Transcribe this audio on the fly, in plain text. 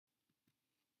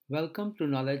Welcome to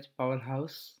Knowledge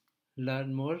Powerhouse.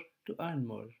 Learn more to earn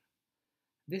more.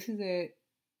 This is a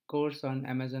course on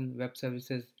Amazon Web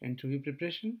Services interview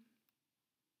preparation.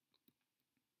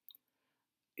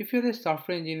 If you're a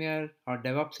software engineer or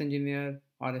DevOps engineer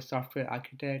or a software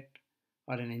architect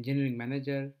or an engineering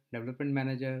manager, development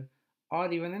manager,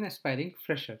 or even an aspiring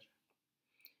fresher,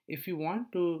 if you want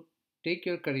to take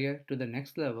your career to the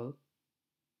next level,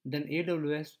 then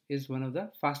AWS is one of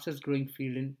the fastest growing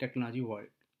field in technology world.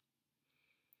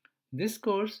 This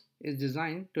course is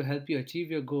designed to help you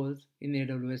achieve your goals in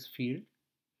AWS field.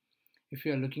 If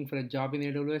you are looking for a job in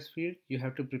AWS field, you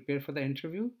have to prepare for the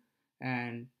interview,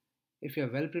 and if you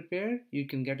are well prepared, you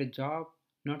can get a job,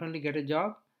 not only get a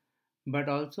job, but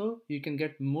also you can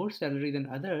get more salary than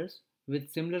others with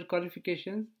similar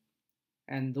qualifications,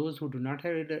 and those who do not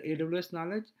have AWS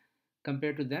knowledge,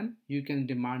 compared to them, you can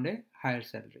demand a higher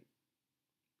salary.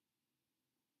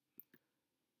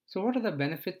 So what are the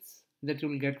benefits that you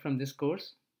will get from this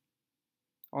course?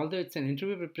 Although it's an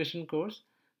interview preparation course,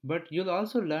 but you'll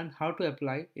also learn how to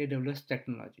apply AWS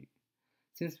technology.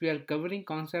 Since we are covering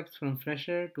concepts from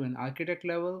fresher to an architect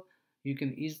level, you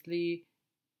can easily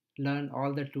learn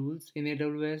all the tools in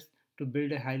AWS to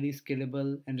build a highly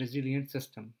scalable and resilient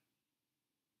system.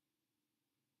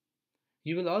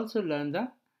 You will also learn the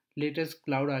latest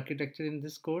cloud architecture in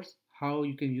this course, how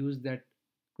you can use that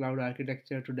cloud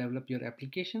architecture to develop your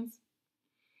applications.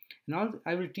 Now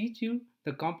I will teach you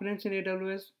the components in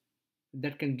AWS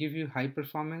that can give you high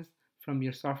performance from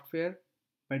your software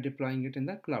by deploying it in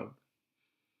the cloud.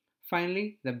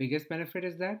 Finally, the biggest benefit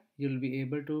is that you'll be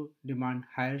able to demand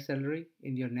higher salary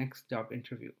in your next job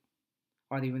interview,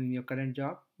 or even in your current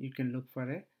job. You can look for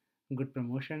a good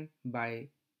promotion by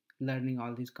learning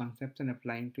all these concepts and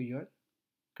applying to your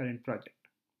current project.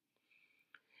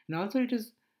 And also, it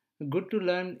is good to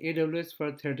learn AWS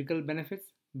for theoretical benefits,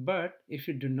 but if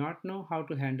you do not know how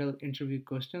to handle interview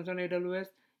questions on AWS,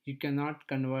 you cannot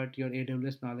convert your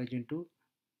AWS knowledge into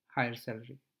higher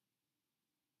salary.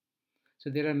 So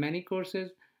there are many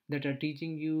courses that are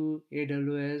teaching you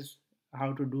AWS,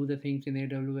 how to do the things in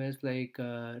AWS like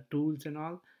tools and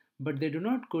all, but they do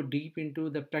not go deep into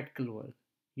the practical work,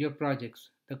 your projects,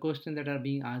 the questions that are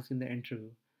being asked in the interview.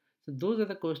 So those are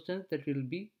the questions that we'll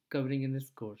be covering in this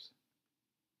course.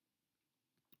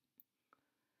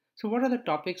 So what are the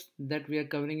topics that we are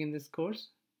covering in this course?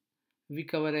 We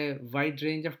cover a wide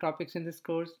range of topics in this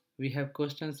course. We have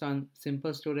questions on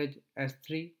simple storage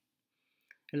S3,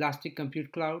 Elastic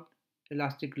Compute Cloud,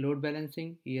 Elastic Load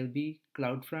Balancing, ELB,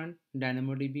 CloudFront,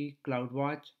 DynamoDB,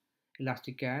 CloudWatch,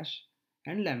 Elastic Cache,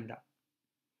 and Lambda.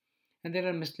 And there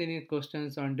are miscellaneous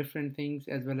questions on different things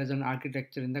as well as on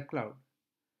architecture in the cloud.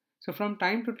 So from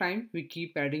time to time, we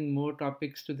keep adding more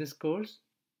topics to this course.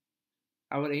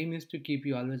 Our aim is to keep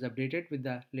you always updated with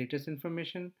the latest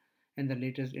information and the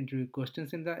latest interview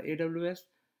questions in the AWS.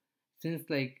 Since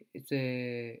like it's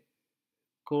a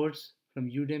course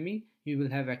from Udemy, you will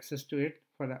have access to it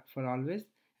for always,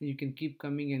 and you can keep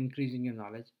coming and increasing your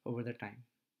knowledge over the time.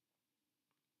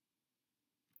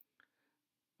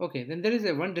 Okay, then there is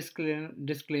a one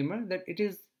disclaimer that it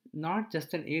is not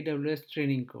just an AWS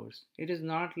training course. It is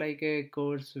not like a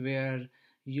course where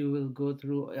you will go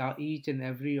through each and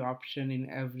every option in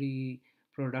every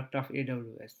product of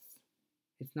AWS.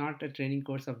 It's not a training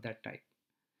course of that type.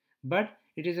 But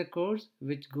it is a course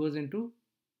which goes into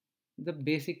the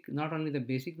basic, not only the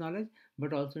basic knowledge,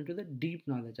 but also into the deep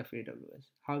knowledge of AWS.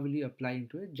 How will you apply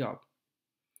into a job?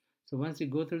 So once you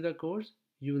go through the course,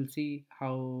 you will see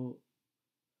how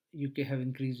you can have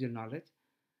increased your knowledge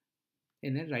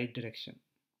in a right direction.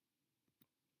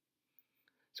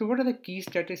 So what are the key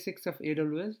statistics of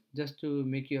AWS? Just to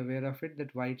make you aware of it,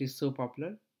 that why it is so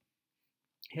popular.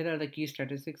 Here are the key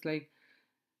statistics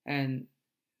and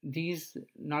these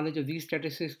knowledge of these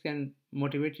statistics can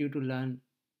motivate you to learn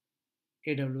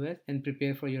AWS and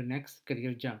prepare for your next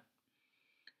career jump.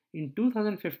 In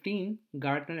 2015,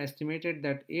 Gartner estimated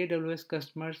that AWS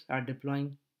customers are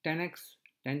deploying 10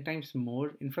 times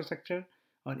more infrastructure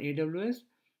on AWS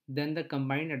than the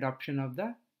combined adoption of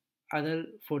the other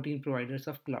 14 providers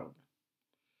of cloud.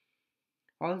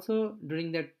 Also,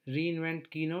 during that reInvent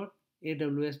keynote,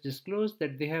 AWS disclosed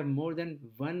that they have more than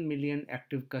 1 million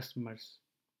active customers,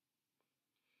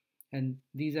 and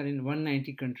these are in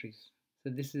 190 countries. So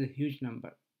this is a huge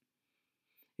number.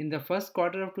 In the first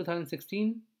quarter of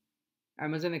 2016,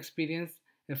 Amazon experienced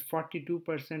a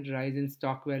 42% rise in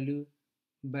stock value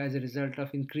as a result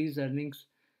of increased earnings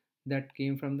that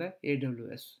came from the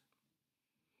AWS.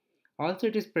 Also,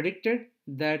 it is predicted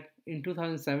that in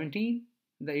 2017,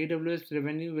 the AWS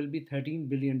revenue will be $13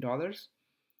 billion,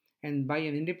 and by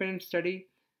an independent study,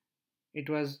 it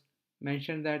was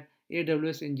mentioned that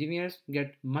AWS engineers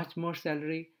get much more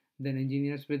salary than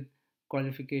engineers with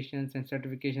qualifications and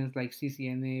certifications like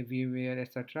CCNA, VMware,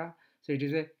 etc. So it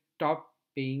is a top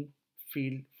paying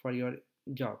field for your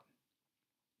job.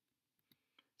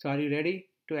 So are you ready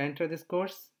to enter this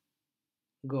course?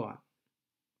 Go on.